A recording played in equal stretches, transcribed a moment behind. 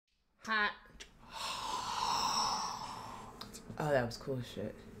Hot. Oh, that was cool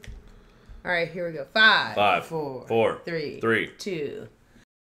shit. All right, here we go. Five, four, three, two.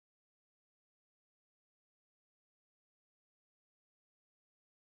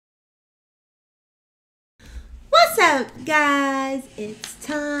 What's up, guys? It's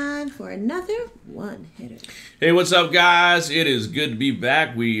time for another one hitter. Hey, what's up, guys? It is good to be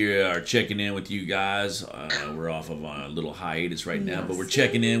back. We are checking in with you guys. We're off of a little hiatus right now, but we're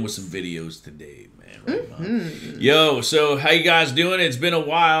checking in with some videos today, man. Right, Yo, so how you guys doing? It's been a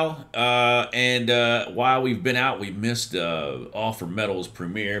while, and while we've been out, we missed All for Metal's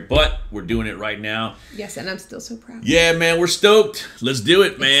premiere, but we're doing it right now. Yes, and I'm still so proud. Yeah, man, we're stoked. Let's do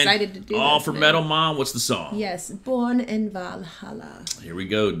it, man. Excited to do All this, for man. Metal, Mom. What's the song? Yes, Born in Valhalla. Here we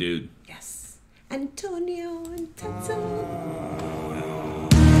go, dude. Yes, Antonio and TETZEL.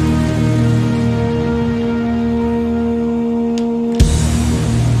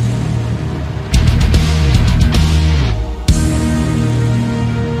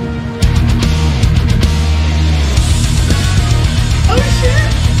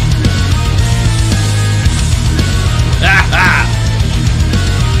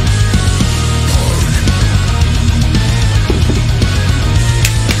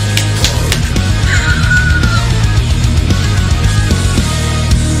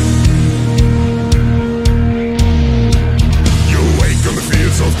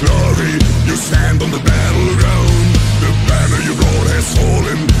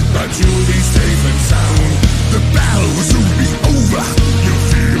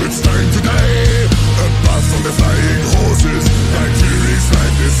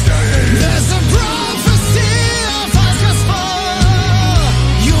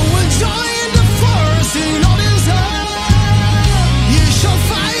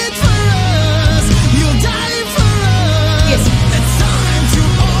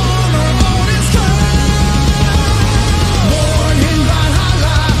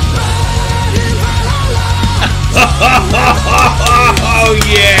 Oh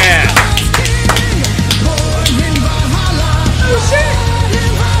yeah!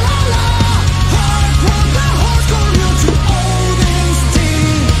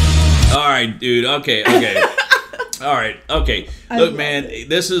 All right, dude. Okay. All right. Okay. Look, man.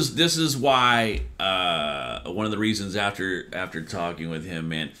 This is why one of the reasons after talking with him,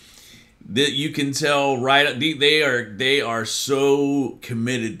 man, that you can tell right. They are so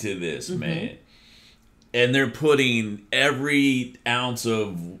committed to this, man. And they're putting every ounce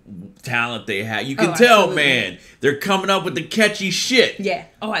of talent they have. You can tell, man. They're coming up with the catchy shit. Yeah.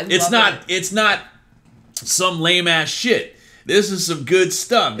 Oh, I love it. It's not some lame ass shit. This is some good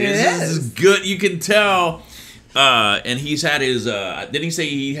stuff. This is good. You can tell. And he's had his. Didn't he say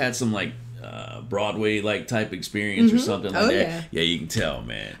he had some like Broadway like type experience or something like that? Yeah. Yeah, you can tell,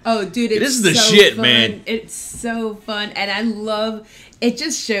 man. Oh, dude, this is the shit, fun. man. It's so fun, and I love. It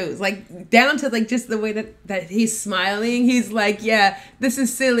just shows, like, down to, like, just the way that he's smiling. He's like, yeah, this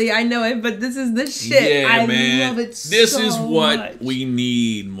is silly. I know it, but this is the shit. Yeah, I man. love it so much. This is what we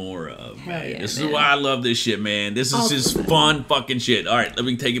need more of, man. Yeah, this is why I love this shit, man. This is just fun fucking shit. All right, let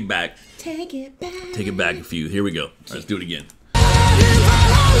me take it back. Take it back. Take it back a few. Here we go. All right, let's do it again.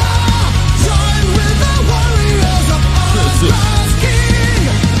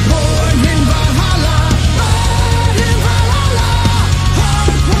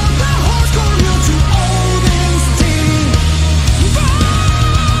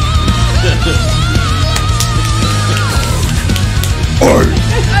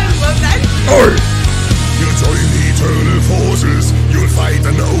 You'll join the eternal forces. You'll fight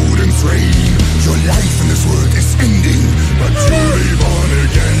an Odin's reign. Your life in this world is ending, but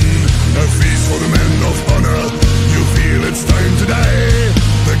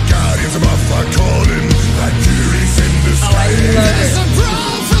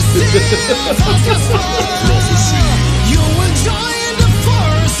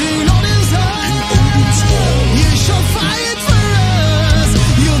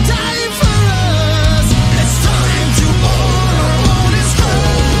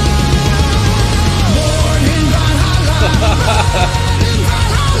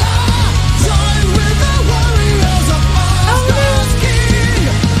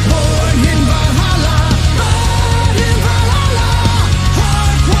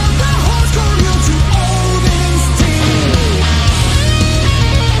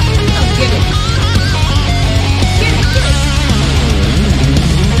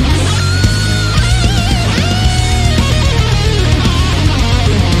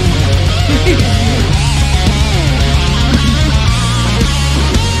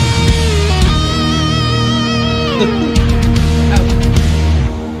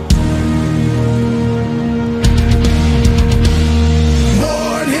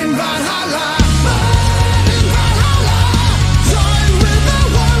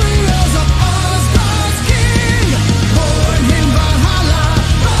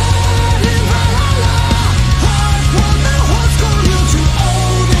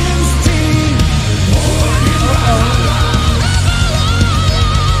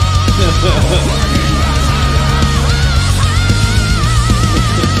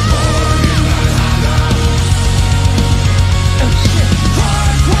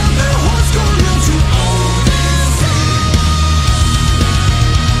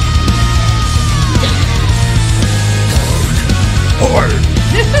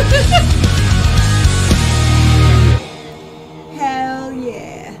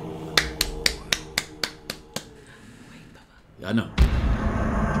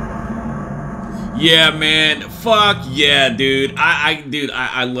Yeah, man. Fuck yeah, dude.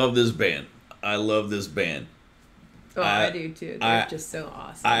 I love this band. I love this band. Oh, I do too. They're just so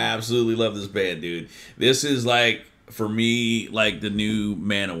awesome. I absolutely love this band, dude. This is like, for me, like the new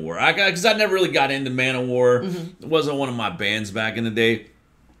Manowar. Because I never really got into Manowar. It wasn't one of my bands back in the day.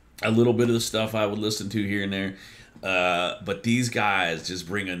 A little bit of the stuff I would listen to here and there. But these guys just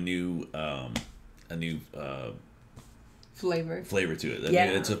bring a new flavor to it. Yeah. I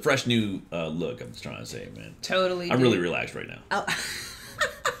mean, it's a fresh new look, I'm just trying to say, man. Totally. I'm really relaxed right now.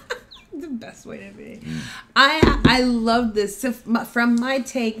 The best way to be. I love this. So from my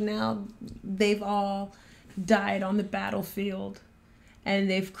take now, they've all died on the battlefield, and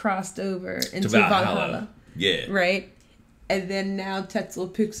they've crossed over into Valhalla. Yeah. Right? And then now Tetzel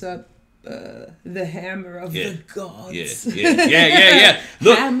picks up the hammer of the gods. Yeah.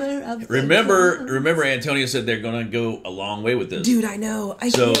 Look, hammer of remember, the gods. remember, Antonio said they're gonna go a long way with this. Dude, I know.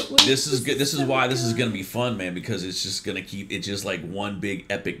 So this is good. This is why this is gonna be fun, man. Because it's just gonna keep. It's just like one big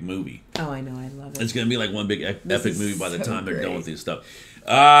epic movie. Oh, I know. I love it. It's gonna be like one big epic movie by the time they're done with this stuff.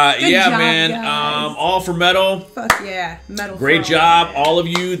 Good yeah, job, man. guys. All for metal. Fuck yeah, metal. Great job, all of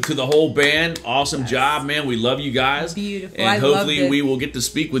you, to the whole band. Awesome job, man. We love you guys. Beautiful. And I hopefully loved it. we will get to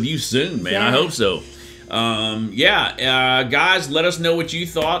speak with you soon, man. Yeah. I hope so. Guys, let us know what you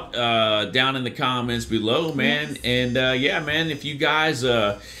thought down in the comments below, man. Yes. And yeah, man, if you guys,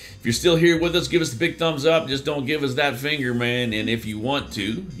 if you're still here with us, give us the big thumbs up. Just don't give us that finger, man. And if you want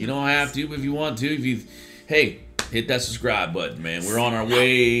to, you don't have to, but if you want to, hey, hit that subscribe button, man. We're on our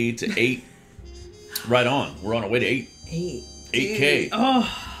way to 8. Right on. We're on our way to 8. 8K. Oh,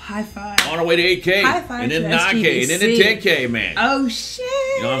 high five. On our way to 8K. High five and then to 9K. And then to SGBC. 10K, man. Oh, shit.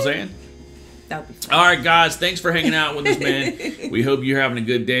 You know what I'm saying? That'll be fun. All right, guys. Thanks for hanging out with us, man. We hope you're having a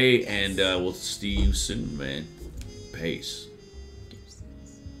good day, and we'll see you soon, man. Peace.